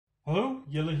Hello,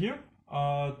 Yella here.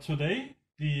 Today,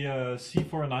 the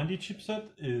Z490 chipset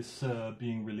is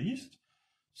being released.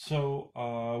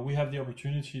 We have the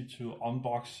opportunity to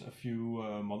unbox a few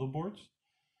motherboards.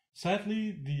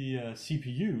 Sadly, the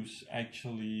CPUs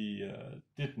actually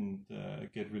didn't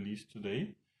get released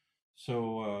today.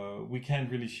 We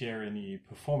can't really share any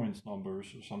performance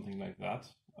numbers or something like that.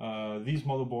 These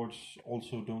motherboards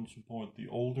also don't support the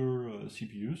older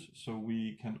CPUs, so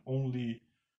we can only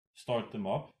start them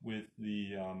up with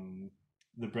the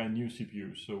brand new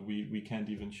CPUs. So we can't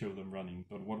even show them running.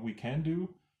 But what we can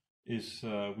do is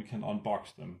we can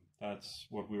unbox them. That's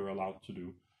what we're allowed to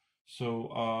do.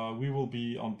 We will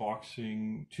be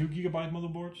unboxing two Gigabyte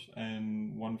motherboards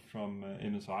and one from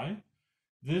MSI.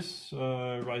 This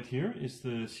right here is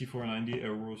the Z490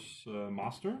 Aorus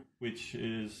Master, which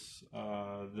is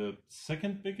the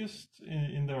second biggest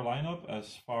in their lineup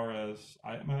as far as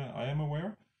I am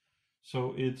aware.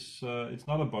 So it's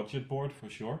not a budget board for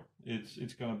sure.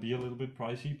 It's gonna be a little bit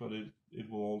pricey, but it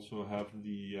will also have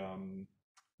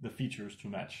the features to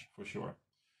match for sure.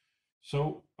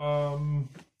 So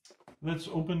let's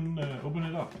open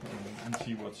it up and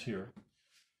see what's here.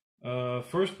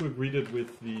 First, we'll greet it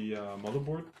with the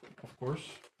motherboard, of course,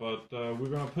 but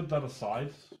we're gonna put that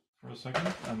aside for a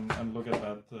second and look at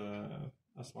that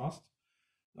as last.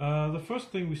 The first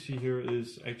thing we see here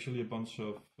is actually a bunch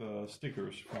of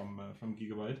stickers from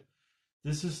Gigabyte.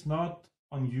 This is not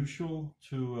unusual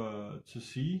to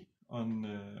see on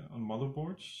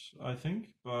motherboards, I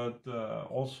think, but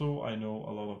also I know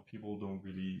a lot of people don't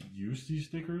really use these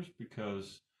stickers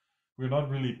because we're not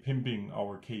really pimping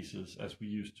our cases as we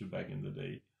used to back in the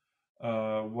day.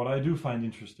 What I do find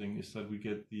interesting is that we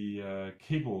get the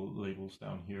cable labels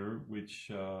down here,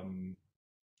 which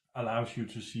allows you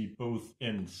to see both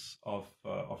ends of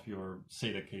your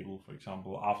SATA cable, for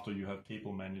example, after you have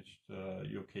cable managed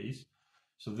your case.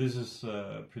 So this is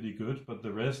pretty good, but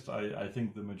the rest I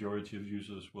think the majority of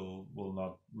users will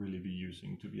not really be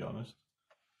using, to be honest.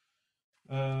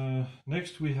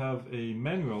 Next we have a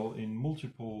manual in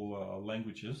multiple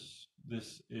languages.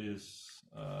 This is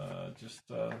just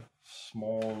a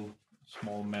small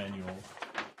manual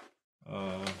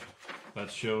that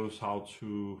shows how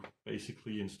to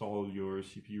basically install your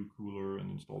CPU cooler and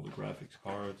install the graphics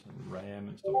cards and RAM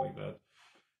and stuff like that.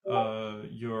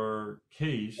 Your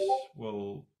case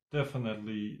will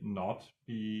definitely not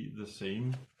be the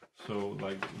same. So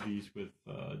like these with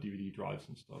DVD drives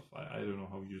and stuff, I don't know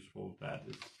how useful that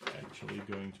is actually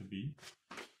going to be.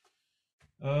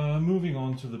 Moving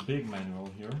on to the big manual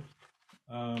here.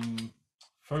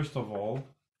 First of all,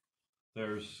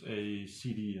 there's a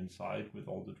CD inside with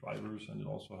all the drivers, and it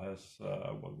also has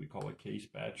what we call a case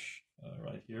batch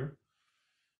right here.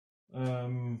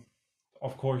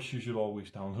 Of course, you should always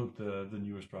download the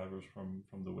newest drivers from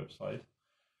the website.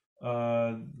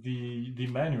 The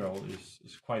manual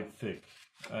is quite thick,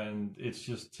 and it's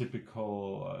just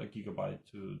typical Gigabyte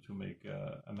to make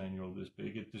a manual this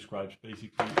big. It describes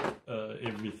basically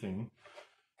everything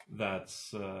that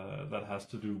has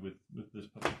to do with this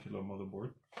particular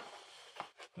motherboard.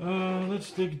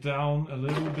 Let's dig down a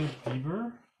little bit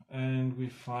deeper, and we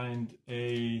find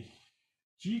a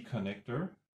G connector.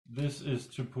 This is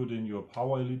to put in your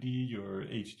power LED, your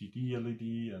HDD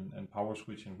LED, and power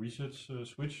switch and reset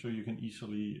switch, so you can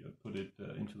easily put it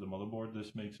into the motherboard.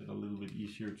 This makes it a little bit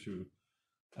easier to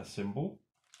assemble.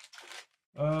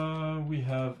 We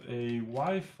have a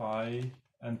Wi-Fi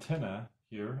antenna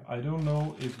here. I don't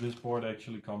know if this board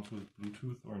actually comes with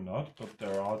Bluetooth or not, but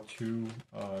there are two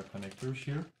connectors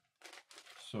here.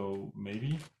 So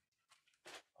maybe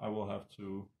I will have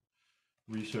to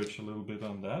research a little bit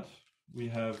on that. We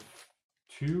have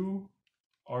two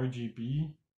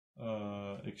RGB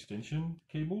extension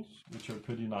cables, which are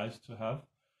pretty nice to have.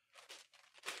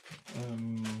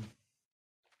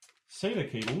 SATA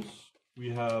cables, we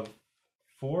have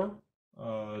four.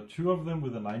 Two of them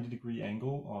with a 90-degree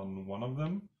angle on one of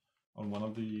them, on one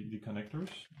of the connectors,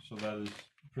 so that is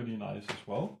pretty nice as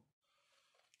well.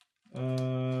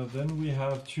 Then we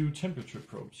have two temperature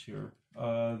probes here.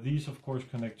 These of course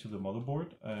connect to the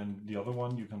motherboard, and the other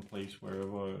one you can place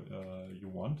wherever you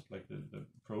want, like the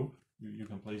probe. You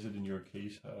can place it in your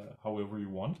case however you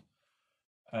want.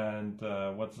 And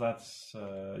with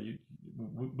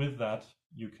that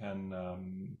you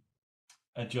can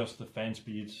adjust the fan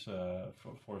speeds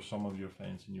for some of your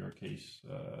fans in your case,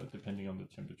 depending on the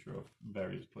temperature of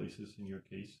various places in your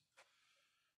case.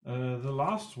 The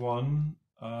last one,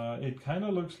 it kind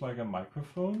of looks like a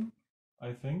microphone,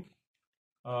 I think.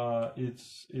 It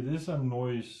is a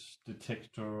noise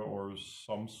detector or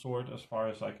some sort, as far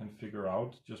as I can figure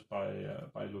out just by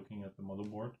looking at the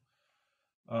motherboard.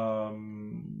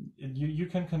 you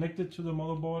can connect it to the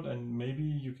motherboard, and maybe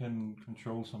you can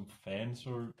control some fans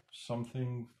or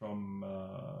something from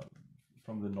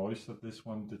the noise that this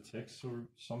one detects or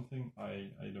something. I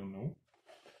don't know.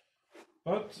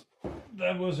 But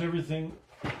that was everything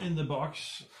in the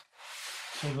box.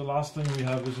 So the last thing we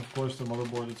have is, of course, the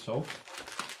motherboard itself.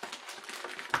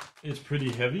 It's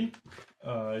pretty heavy.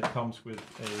 It comes with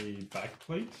a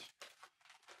backplate,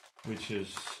 which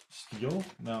is steel.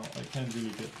 Now I can't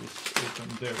really get this open.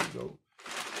 There we go.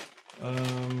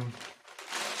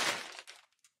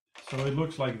 So it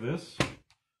looks like this,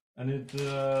 and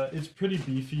it's pretty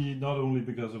beefy. Not only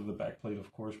because of the backplate,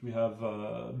 of course. We have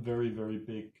very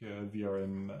big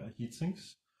VRM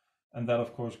heatsinks, and that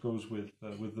of course goes with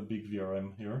the big VRM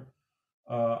here.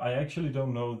 I actually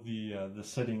don't know the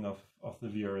setting of the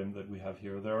VRM that we have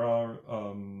here. There are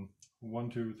 1,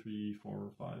 2, 3,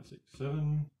 4, 5, 6,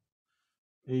 7,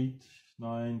 8,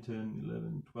 9, 10,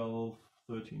 11, 12,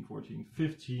 13, 14,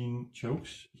 15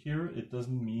 chokes here. It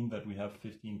doesn't mean that we have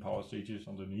 15 power stages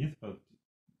underneath, but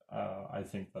I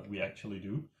think that we actually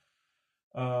do.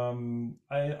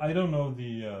 I don't know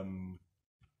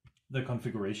the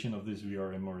configuration of this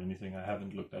VRM or anything. I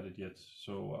haven't looked at it yet,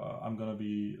 so I'm gonna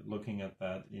be looking at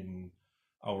that in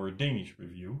our Danish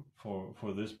review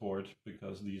for this board,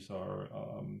 because these are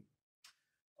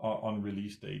on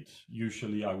release date.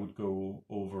 Usually I would go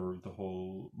over the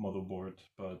whole motherboard,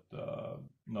 but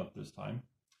not this time.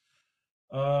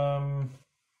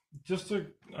 Just a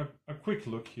quick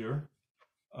look here.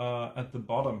 At the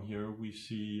bottom here we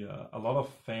see a lot of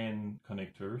fan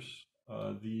connectors.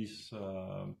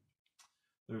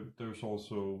 There's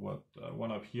also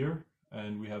one up here,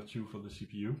 and we have 2 for the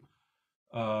CPU.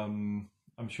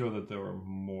 I'm sure that there are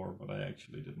more, but I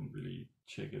actually didn't really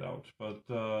check it out. But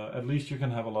at least you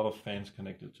can have a lot of fans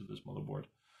connected to this motherboard.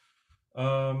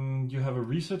 You have a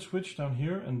reset switch down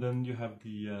here, and then you have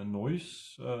the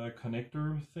noise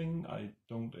connector thing. I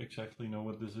don't exactly know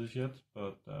what this is yet,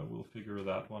 but we'll figure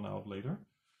that one out later.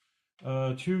 2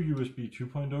 USB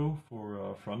 2.0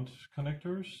 for front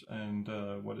connectors, and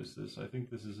what is this? I think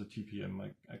this is a TPM.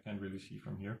 I can't really see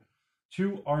from here.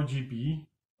 2 RGB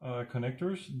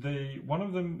connectors. One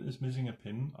of them is missing a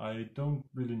pin. I don't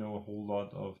really know a whole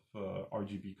lot of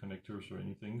RGB connectors or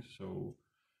anything, so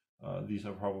these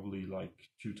are probably like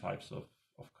 2 types of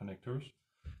connectors.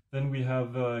 Then we have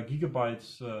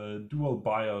Gigabyte's dual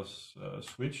BIOS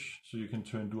switch, so you can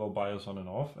turn dual BIOS on and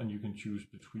off, and you can choose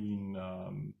between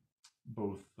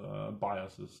both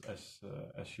BIOSes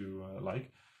as you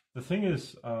like. The thing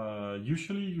is,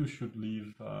 usually you should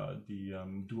leave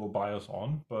the dual BIOS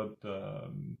on, but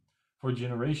for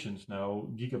generations now,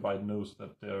 Gigabyte knows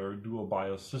that their dual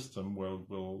BIOS system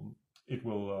will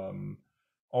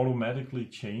automatically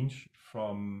change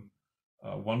from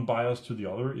one BIOS to the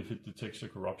other if it detects a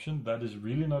corruption. That is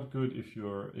really not good if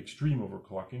you're extreme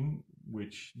overclocking,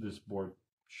 which this board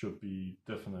should be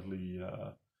definitely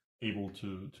able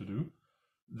to do.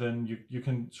 Then you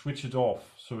can switch it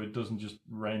off so it doesn't just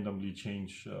randomly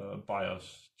change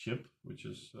BIOS chip, which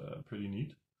is pretty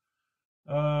neat.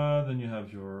 Then you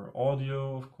have your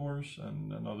audio, of course,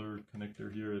 and another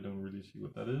connector here. I don't really see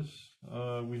what that is.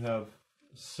 We have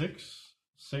 6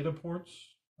 SATA ports.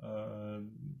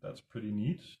 That's pretty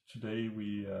neat. Today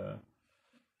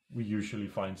we usually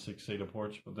find 6 SATA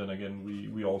ports, but then again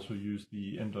we also use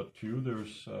the M.2.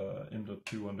 There's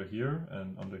M.2 under here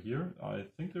and under here. I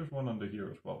think there's one under here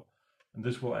as well, and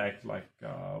this will act like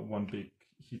one big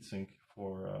heatsink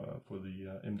for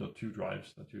the M.2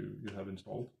 drives that you have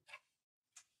installed.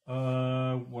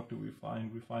 What do we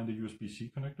find? We find a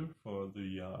USB-C connector for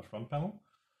the front panel.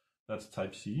 That's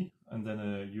Type C, and then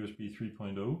a USB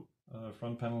 3.0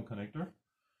 front panel connector.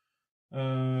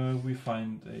 We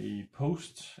find a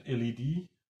post LED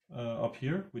up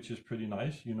here, which is pretty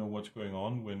nice. You know what's going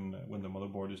on when the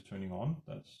motherboard is turning on.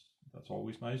 That's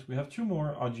always nice. We have 2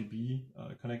 more RGB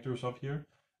connectors up here.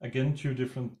 Again, 2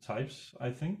 different types,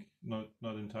 I think. Not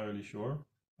entirely sure.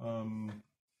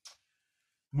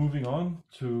 Moving on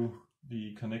to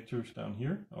the connectors down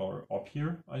here, or up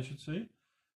here, I should say.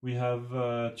 We have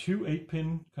 2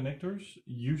 8-pin connectors.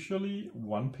 Usually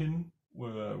one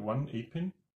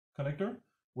 8-pin connector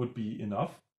would be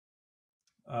enough,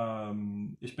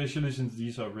 especially since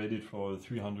these are rated for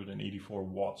 384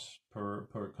 watts per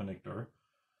connector.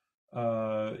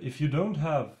 If you don't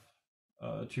have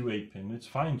 2 8-pin, it's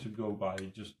fine to go by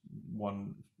just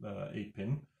one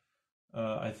 8-pin.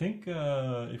 I think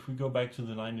if we go back to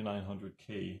the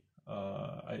 9900K,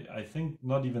 I think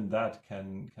not even that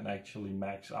can actually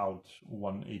max out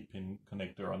one 8-pin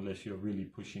connector unless you're really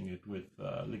pushing it with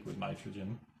liquid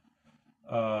nitrogen.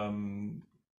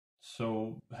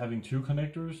 So having 2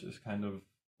 connectors is kind of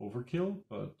overkill,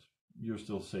 but you're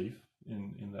still safe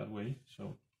in that way.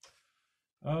 So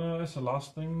as a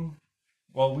last thing,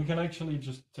 well, we can actually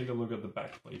just take a look at the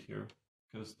backplate here,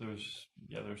 because there's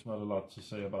not a lot to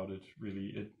say about it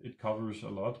really. It covers a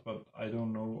lot, but I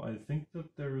don't know. I think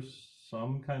that there's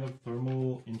some kind of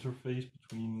thermal interface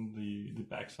between the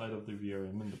backside of the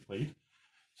VRM and the plate.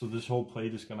 So this whole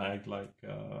plate is gonna act like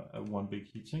a one big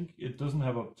heatsink. It doesn't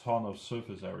have a ton of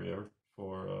surface area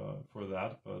for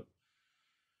that, but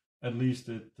at least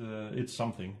it's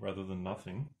something rather than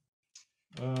nothing.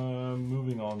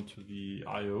 Moving on to the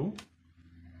I/O,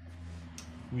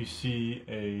 we see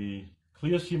a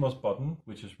clear CMOS button,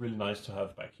 which is really nice to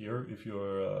have back here if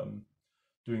you're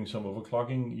doing some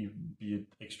overclocking, be it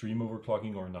extreme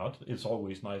overclocking or not. It's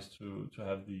always nice to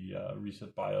have the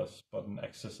reset BIOS button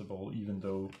accessible, even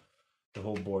though the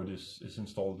whole board is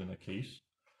installed in a case.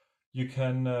 You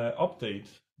can update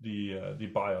the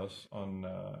BIOS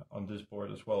on this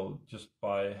board as well, just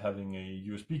by having a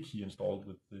USB key installed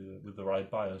with the right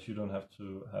BIOS. You don't have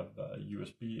to have a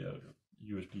USB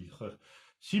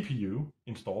CPU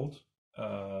installed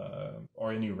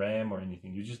or any RAM or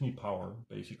anything. You just need power,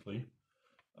 basically.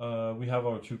 We have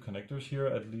our two connectors here.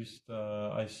 At least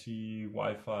I see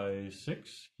Wi-Fi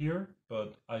 6 here,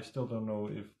 but I still don't know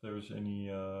if there's any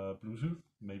Bluetooth.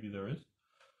 Maybe there is.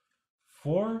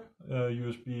 4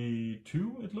 USB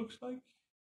 2, it looks like.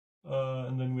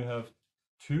 And then we have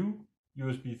 2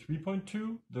 USB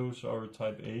 3.2. Those are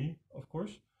type A, of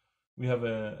course. We have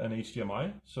an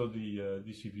HDMI, so the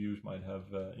CPUs might have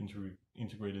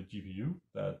integrated GPU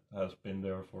that has been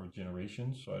there for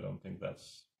generations, so I don't think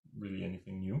that's really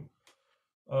anything new.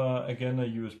 Again, a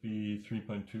USB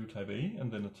 3.2 type A,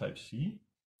 and then a type C.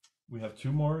 We have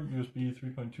 2 more USB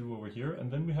 3.2 over here,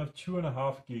 and then we have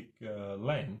 2.5 gig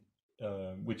LAN,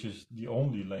 which is the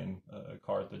only LAN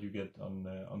card that you get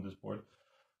on this board.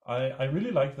 I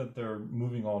really like that they're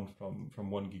moving on from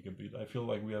 1 gigabit. I feel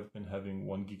like we have been having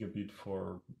 1 gigabit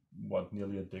for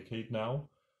nearly a decade now.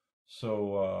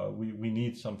 So we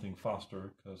need something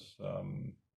faster, because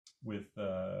with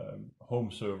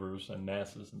home servers and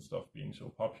NASs and stuff being so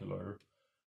popular,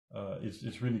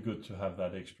 it's really good to have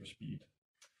that extra speed.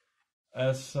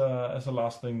 As a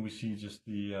last thing, we see just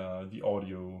the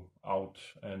audio out,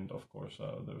 and of course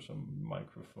there's a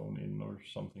microphone in or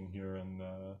something here, and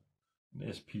an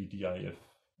SPDIF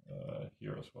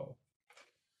here as well.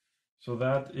 So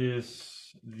that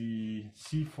is the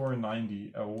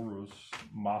Z490 Aorus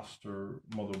master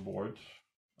motherboard.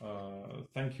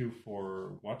 Thank you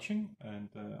for watching, and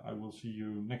I will see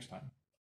you next time.